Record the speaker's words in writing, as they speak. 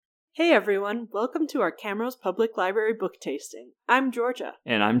Hey everyone, welcome to our Camrose Public Library book tasting. I'm Georgia.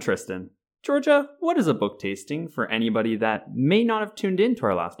 And I'm Tristan. Georgia, what is a book tasting for anybody that may not have tuned in to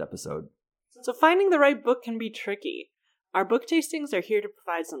our last episode? So finding the right book can be tricky. Our book tastings are here to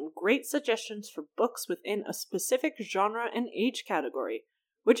provide some great suggestions for books within a specific genre and age category.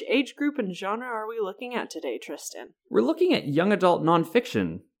 Which age group and genre are we looking at today, Tristan? We're looking at young adult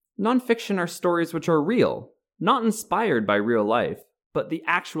nonfiction. Nonfiction are stories which are real, not inspired by real life, but the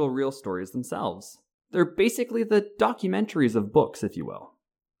actual real stories themselves. They're basically the documentaries of books, if you will.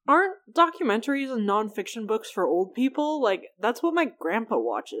 Aren't documentaries and nonfiction books for old people? That's what my grandpa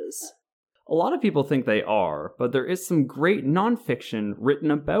watches. A lot of people think they are, but there is some great nonfiction written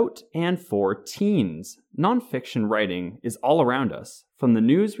about and for teens. Nonfiction writing is all around us, from the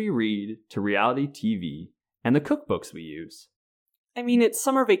news we read to reality TV and the cookbooks we use. I mean, it's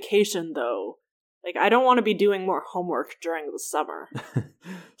summer vacation, though. I don't want to be doing more homework during the summer.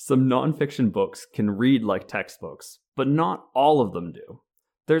 Some nonfiction books can read like textbooks, but not all of them do.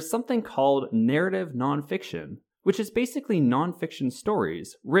 There's something called narrative nonfiction, which is basically nonfiction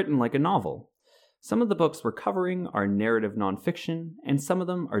stories written like a novel. Some of the books we're covering are narrative nonfiction, and some of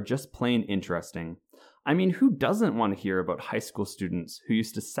them are just plain interesting. I mean, who doesn't want to hear about high school students who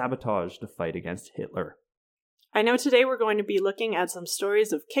used to sabotage the fight against Hitler? I know today we're going to be looking at some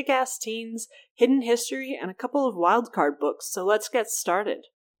stories of kick-ass teens, hidden history, and a couple of wildcard books, so let's get started.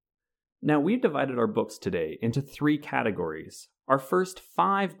 Now, we've divided our books today into 3 categories. Our first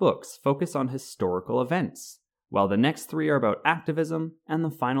 5 books focus on historical events, while the next 3 are about activism, and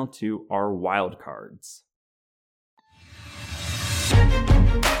the final 2 are wildcards.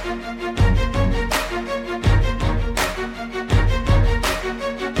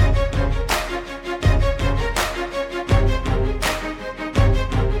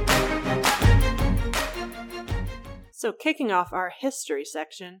 So kicking off our history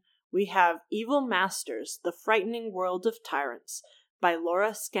section, we have Evil Masters, The Frightening World of Tyrants by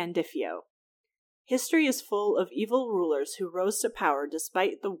Laura Scandifio. History is full of evil rulers who rose to power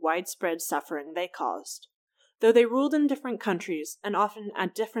despite the widespread suffering they caused. Though they ruled in different countries, and often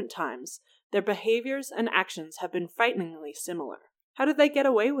at different times, their behaviors and actions have been frighteningly similar. How did they get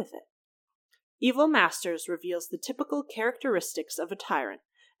away with it? Evil Masters reveals the typical characteristics of a tyrant,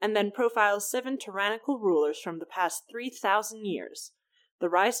 and then profiles 7 tyrannical rulers from the past 3,000 years. The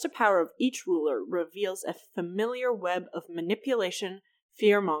rise to power of each ruler reveals a familiar web of manipulation,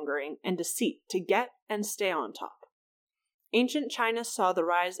 fear-mongering, and deceit to get and stay on top. Ancient China saw the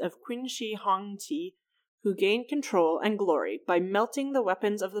rise of Qin Shi Huangdi, who gained control and glory by melting the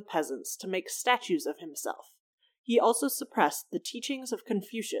weapons of the peasants to make statues of himself. He also suppressed the teachings of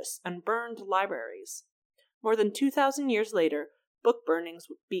Confucius and burned libraries. More than 2,000 years later, book burnings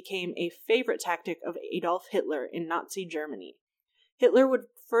became a favorite tactic of Adolf Hitler in Nazi Germany. Hitler would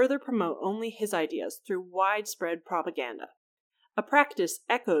further promote only his ideas through widespread propaganda, a practice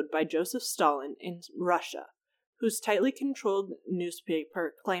echoed by Joseph Stalin in Russia, whose tightly controlled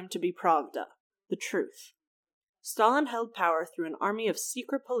newspaper claimed to be Pravda, the truth. Stalin held power through an army of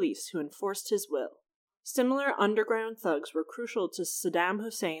secret police who enforced his will. Similar underground thugs were crucial to Saddam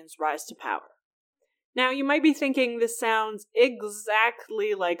Hussein's rise to power. Now, you might be thinking this sounds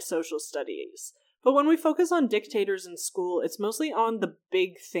exactly like social studies, but when we focus on dictators in school, it's mostly on the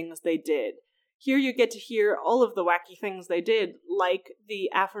big things they did. Here you get to hear all of the wacky things they did, like the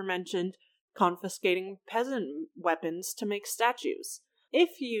aforementioned confiscating peasant weapons to make statues.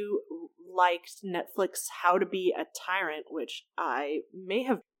 If you liked Netflix How to Be a Tyrant, which I may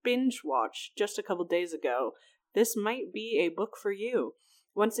have binge-watched just a couple days ago, this might be a book for you.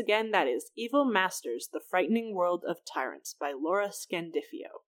 Once again, that is Evil Masters, The Frightening World of Tyrants by Laura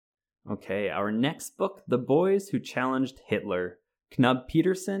Scandifio. Okay, our next book, The Boys Who Challenged Hitler, Knud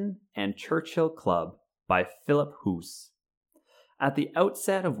Peterson and Churchill Club by Philip Hoos. At the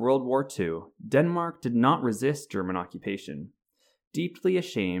outset of World War II, Denmark did not resist German occupation. Deeply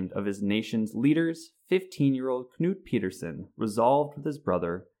ashamed of his nation's leaders, 15-year-old Knud Peterson resolved with his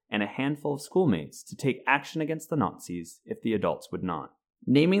brother and a handful of schoolmates to take action against the Nazis if the adults would not.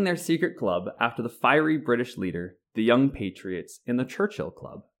 Naming their secret club after the fiery British leader, the Young Patriots in the Churchill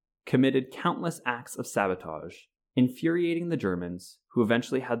Club committed countless acts of sabotage, infuriating the Germans, who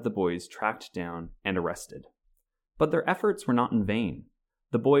eventually had the boys tracked down and arrested. But their efforts were not in vain.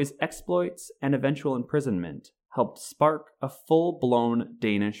 The boys' exploits and eventual imprisonment helped spark a full-blown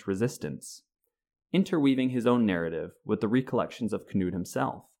Danish resistance. Interweaving his own narrative with the recollections of Knud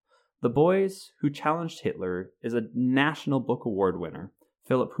himself, The Boys Who Challenged Hitler is a National Book Award winner,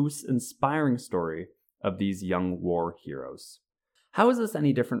 Philip Hoos' inspiring story of these young war heroes. How is this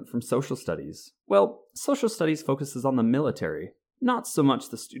any different from social studies? Well, social studies focuses on the military, not so much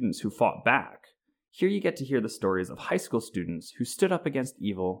the students who fought back. Here you get to hear the stories of high school students who stood up against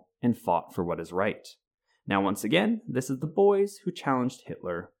evil and fought for what is right. Now, once again, this is The Boys Who Challenged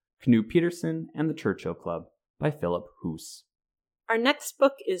Hitler, Knut Peterson and the Churchill Club by Philip Hoos. Our next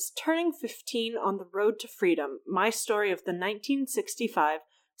book is Turning 15 on the Road to Freedom, My Story of the 1965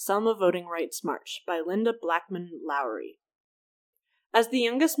 Selma Voting Rights March by Linda Blackman Lowry. As the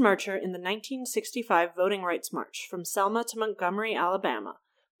youngest marcher in the 1965 Voting Rights March from Selma to Montgomery, Alabama,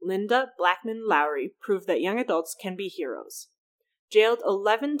 Linda Blackman Lowry proved that young adults can be heroes. Jailed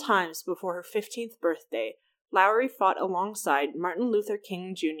 11 times before her 15th birthday, Lowry fought alongside Martin Luther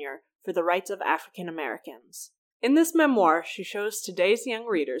King Jr. for the rights of African Americans. In this memoir, she shows today's young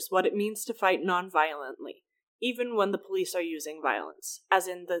readers what it means to fight nonviolently, even when the police are using violence, as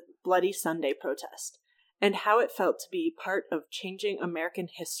in the Bloody Sunday protest, and how it felt to be part of changing American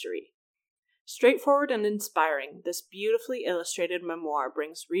history. Straightforward and inspiring, this beautifully illustrated memoir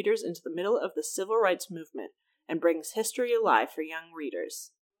brings readers into the middle of the civil rights movement and brings history alive for young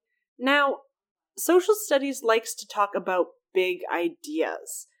readers. Now, social studies likes to talk about big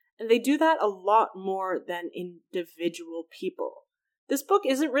ideas, and they do that a lot more than individual people. This book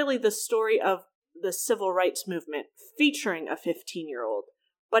isn't really the story of the civil rights movement featuring a 15-year-old,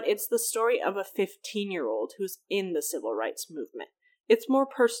 but it's the story of a 15-year-old who's in the civil rights movement. It's more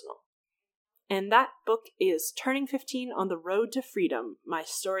personal. And that book is Turning 15 on the Road to Freedom, My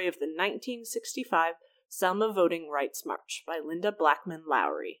Story of the 1965 Selma Voting Rights March by Linda Blackman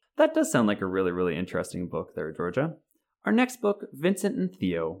Lowry. That does sound like a really, really interesting book there, Georgia. Our next book, Vincent and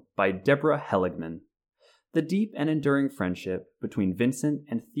Theo, by Deborah Heligman. The deep and enduring friendship between Vincent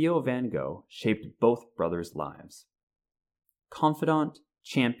and Theo Van Gogh shaped both brothers' lives. Confidant,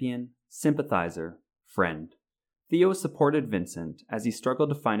 champion, sympathizer, friend, Theo supported Vincent as he struggled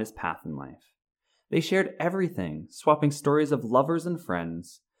to find his path in life. They shared everything, swapping stories of lovers and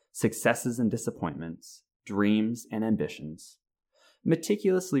friends, successes and disappointments, dreams and ambitions.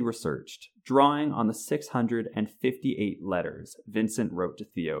 Meticulously researched, drawing on the 658 letters Vincent wrote to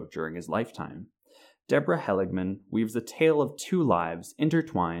Theo during his lifetime, Deborah Heligman weaves a tale of two lives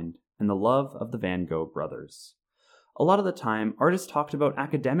intertwined in the love of the Van Gogh brothers. A lot of the time, artists talked about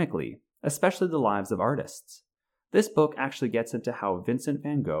academically, especially the lives of artists. This book actually gets into how Vincent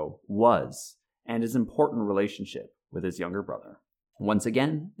van Gogh was and his important relationship with his younger brother. Once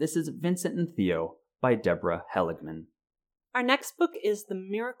again, this is Vincent and Theo by Deborah Heligman. Our next book is The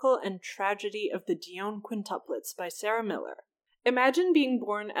Miracle and Tragedy of the Dionne Quintuplets by Sarah Miller. Imagine being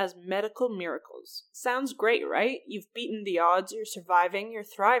born as medical miracles. Sounds great, right? You've beaten the odds, you're surviving, you're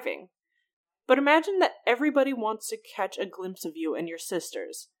thriving. But imagine that everybody wants to catch a glimpse of you and your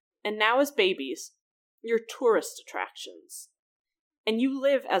sisters. And now as babies, you're tourist attractions. And you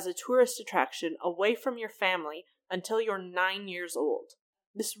live as a tourist attraction away from your family until you're 9 years old.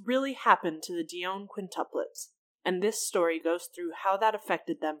 This really happened to the Dionne Quintuplets, and this story goes through how that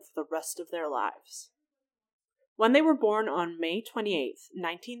affected them for the rest of their lives. When they were born on May 28,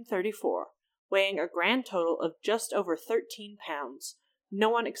 1934, weighing a grand total of just over 13 pounds, no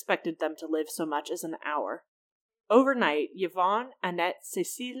one expected them to live so much as an hour. Overnight, Yvonne, Annette,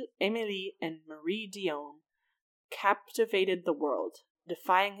 Cécile, Émilie, and Marie Dionne captivated the world,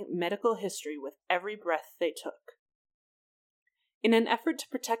 defying medical history with every breath they took. In an effort to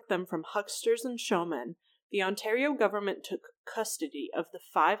protect them from hucksters and showmen, the Ontario government took custody of the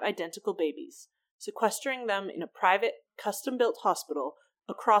 5 identical babies, sequestering them in a private, custom-built hospital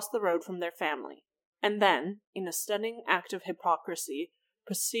across the road from their family, and then, in a stunning act of hypocrisy,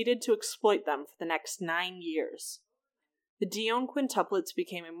 proceeded to exploit them for the next 9 years. The Dionne Quintuplets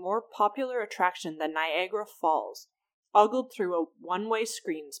became a more popular attraction than Niagara Falls, ogled through one-way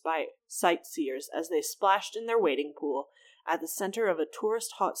screens by sightseers as they splashed in their wading pool at the center of a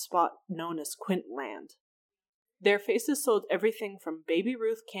tourist hotspot known as Quintland. Their faces sold everything from Baby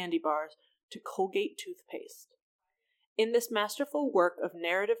Ruth candy bars to Colgate toothpaste. In this masterful work of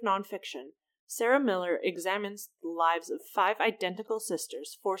narrative nonfiction, Sarah Miller examines the lives of 5 identical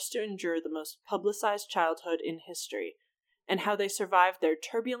sisters forced to endure the most publicized childhood in history, and how they survived their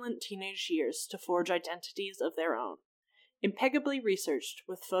turbulent teenage years to forge identities of their own. Impeccably researched,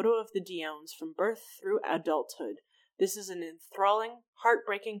 with photo of the Dionnes from birth through adulthood, this is an enthralling,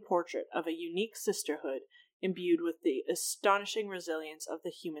 heartbreaking portrait of a unique sisterhood imbued with the astonishing resilience of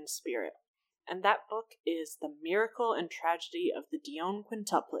the human spirit. And that book is The Miracle and Tragedy of the Dionne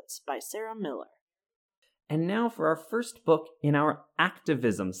Quintuplets by Sarah Miller. And now for our first book in our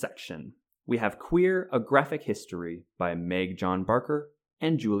activism section. We have Queer, A Graphic History by Meg John Barker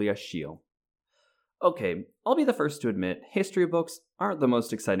and Julia Scheel. Okay, I'll be the first to admit history books aren't the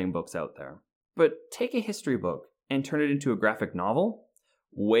most exciting books out there. But take a history book and turn it into a graphic novel?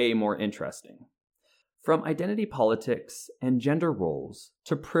 Way more interesting. From identity politics and gender roles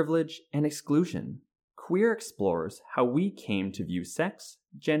to privilege and exclusion, Queer explores how we came to view sex,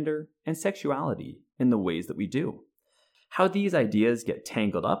 gender, and sexuality in the ways that we do. How these ideas get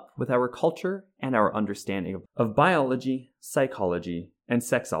tangled up with our culture and our understanding of biology, psychology, and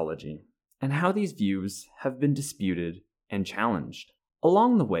sexology, and how these views have been disputed and challenged.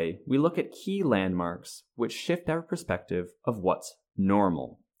 Along the way, we look at key landmarks which shift our perspective of what's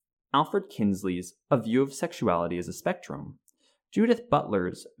normal. Alfred Kinsley's A View of Sexuality as a Spectrum, Judith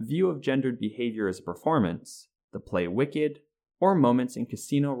Butler's view of gendered behavior as a performance, the play Wicked, or moments in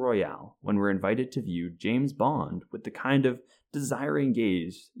Casino Royale when we're invited to view James Bond with the kind of desiring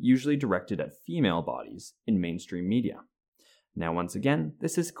gaze usually directed at female bodies in mainstream media. Now, once again,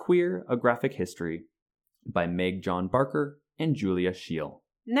 this is Queer, A Graphic History by Meg John Barker and Julia Scheel.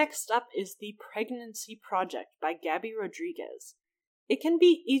 Next up is The Pregnancy Project by Gabby Rodriguez. It can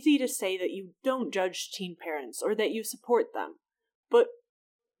be easy to say that you don't judge teen parents or that you support them. But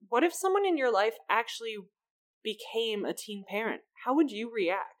what if someone in your life actually became a teen parent? How would you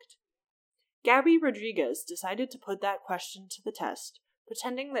react? Gabby Rodriguez decided to put that question to the test,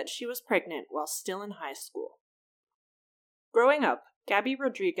 pretending that she was pregnant while still in high school. Growing up, Gabby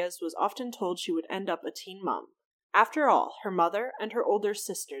Rodriguez was often told she would end up a teen mom. After all, her mother and her older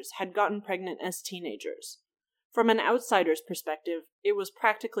sisters had gotten pregnant as teenagers. From an outsider's perspective, it was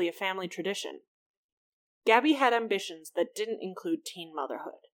practically a family tradition. Gabby had ambitions that didn't include teen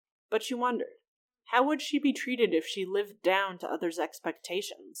motherhood, but she wondered, how would she be treated if she lived down to others'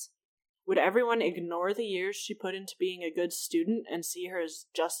 expectations? Would everyone ignore the years she put into being a good student and see her as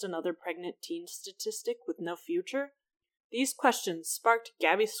just another pregnant teen statistic with no future? These questions sparked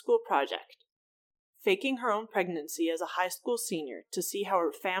Gabby's school project, faking her own pregnancy as a high school senior to see how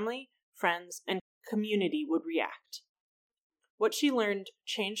her family, friends, and community would react. What she learned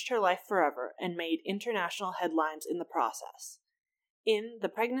changed her life forever and made international headlines in the process. In The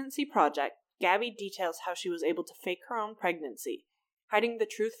Pregnancy Project, Gabby details how she was able to fake her own pregnancy, hiding the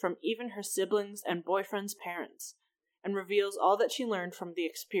truth from even her siblings and boyfriend's parents, and reveals all that she learned from the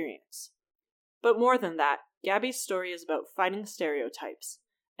experience. But more than that, Gabby's story is about fighting stereotypes,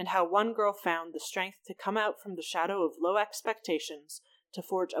 and how one girl found the strength to come out from the shadow of low expectations to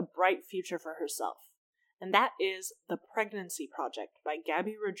forge a bright future for herself. And that is The Pregnancy Project by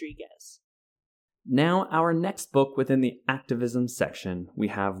Gabby Rodriguez. Now, our next book within the activism section, we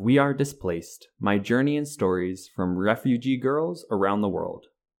have We Are Displaced, My Journey and Stories from Refugee Girls Around the World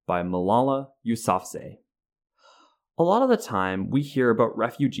by Malala Yousafzai. A lot of the time, we hear about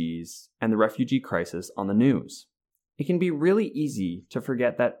refugees and the refugee crisis on the news. It can be really easy to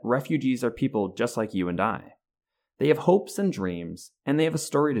forget that refugees are people just like you and I. They have hopes and dreams, and they have a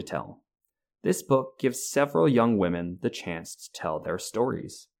story to tell. This book gives several young women the chance to tell their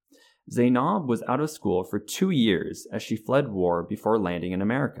stories. Zainab was out of school for 2 years as she fled war before landing in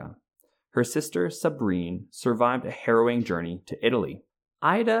America. Her sister, Sabrine, survived a harrowing journey to Italy.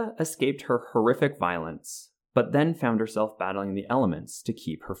 Ida escaped her horrific violence, but then found herself battling the elements to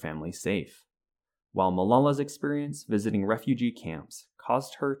keep her family safe. While Malala's experience visiting refugee camps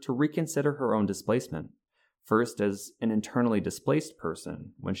caused her to reconsider her own displacement, first as an internally displaced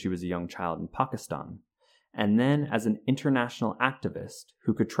person when she was a young child in Pakistan, and then as an international activist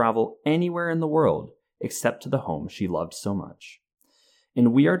who could travel anywhere in the world except to the home she loved so much.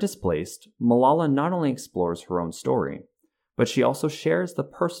 In We Are Displaced, Malala not only explores her own story, but she also shares the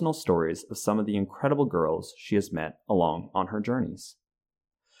personal stories of some of the incredible girls she has met along on her journeys.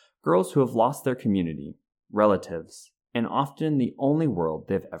 Girls who have lost their community, relatives, and often the only world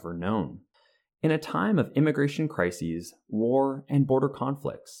they've ever known. In a time of immigration crises, war, and border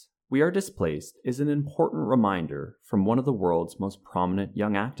conflicts, We Are Displaced is an important reminder from one of the world's most prominent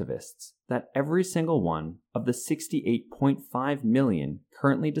young activists that every single one of the 68.5 million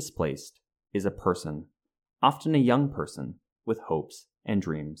currently displaced is a person, often a young person, with hopes and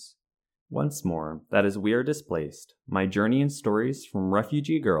dreams. Once more, that is We Are Displaced, My Journey and Stories from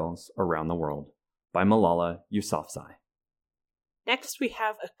Refugee Girls Around the World by Malala Yousafzai. Next, we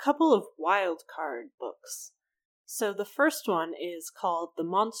have a couple of wild card books. So the first one is called The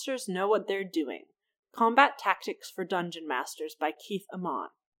Monsters Know What They're Doing, Combat Tactics for Dungeon Masters by Keith Amon.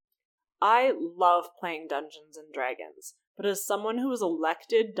 I love playing Dungeons & Dragons, but as someone who was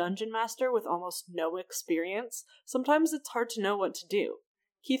elected Dungeon Master with almost no experience, sometimes it's hard to know what to do.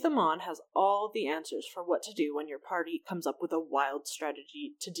 Keith Amon has all the answers for what to do when your party comes up with a wild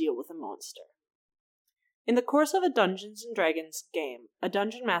strategy to deal with a monster. In the course of a Dungeons & Dragons game, a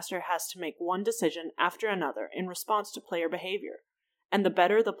Dungeon Master has to make one decision after another in response to player behavior, and the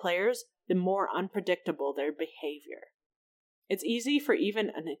better the players, the more unpredictable their behavior. It's easy for even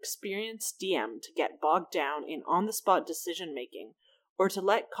an experienced DM to get bogged down in on-the-spot decision-making, or to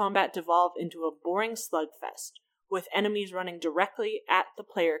let combat devolve into a boring slugfest, with enemies running directly at the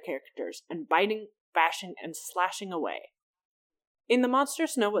player characters and biting, bashing, and slashing away. In The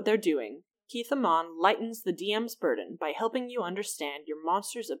Monsters Know What They're Doing, Keith Amon lightens the DM's burden by helping you understand your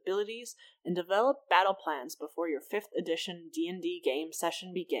monster's abilities and develop battle plans before your 5th edition D&D game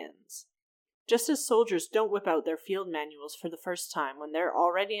session begins. Just as soldiers don't whip out their field manuals for the first time when they're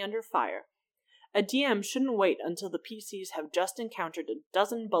already under fire, a DM shouldn't wait until the PCs have just encountered a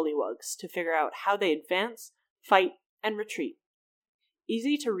dozen bullywugs to figure out how they advance, fight, and retreat.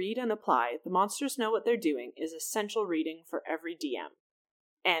 Easy to read and apply, The Monsters Know What They're Doing is essential reading for every DM.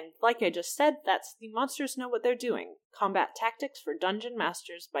 And like I just said, that's The Monsters Know What They're Doing, Combat Tactics for Dungeon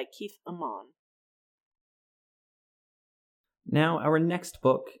Masters by Keith Amon. Now, our next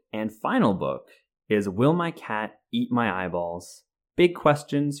book and final book is Will My Cat Eat My Eyeballs? Big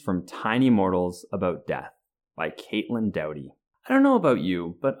Questions from Tiny Mortals About Death by Caitlin Doughty. I don't know about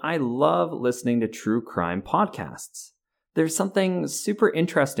you, but I love listening to true crime podcasts. There's something super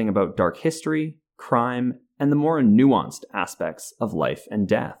interesting about dark history, crime, and the more nuanced aspects of life and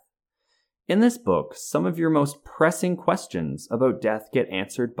death. In this book, some of your most pressing questions about death get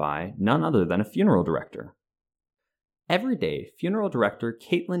answered by none other than a funeral director. Every day, funeral director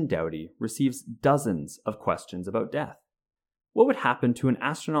Caitlin Doughty receives dozens of questions about death. What would happen to an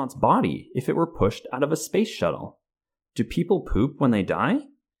astronaut's body if it were pushed out of a space shuttle? Do people poop when they die?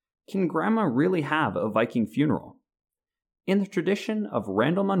 Can Grandma really have a Viking funeral? In the tradition of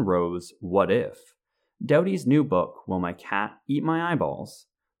Randall Munroe's What If, Doughty's new book, Will My Cat Eat My Eyeballs,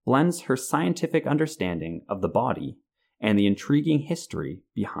 blends her scientific understanding of the body and the intriguing history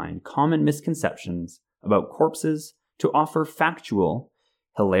behind common misconceptions about corpses to offer factual,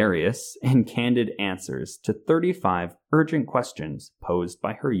 hilarious, and candid answers to 35 urgent questions posed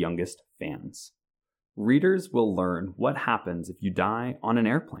by her youngest fans. Readers will learn what happens if you die on an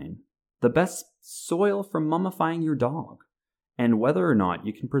airplane, the best soil for mummifying your dog, and whether or not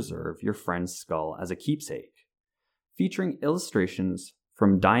you can preserve your friend's skull as a keepsake. Featuring illustrations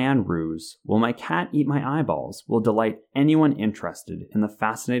from Diane Ruse, Will My Cat Eat My Eyeballs will delight anyone interested in the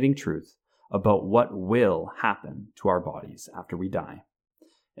fascinating truth about what will happen to our bodies after we die.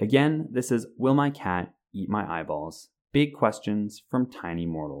 Again, this is Will My Cat Eat My Eyeballs? Big Questions from Tiny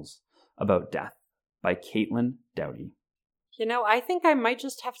Mortals About Death by Caitlin Doughty. You know, I think I might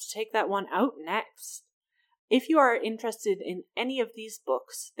just have to take that one out next. If you are interested in any of these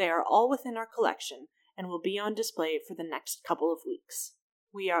books, they are all within our collection and will be on display for the next couple of weeks.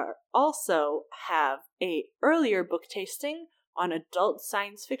 We also have a earlier book tasting on adult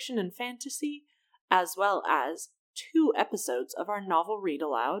science fiction and fantasy, as well as 2 episodes of our novel read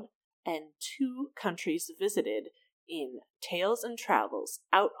aloud and 2 countries visited in Tales and Travels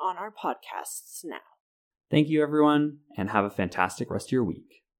out on our podcasts now. Thank you, everyone, and have a fantastic rest of your week.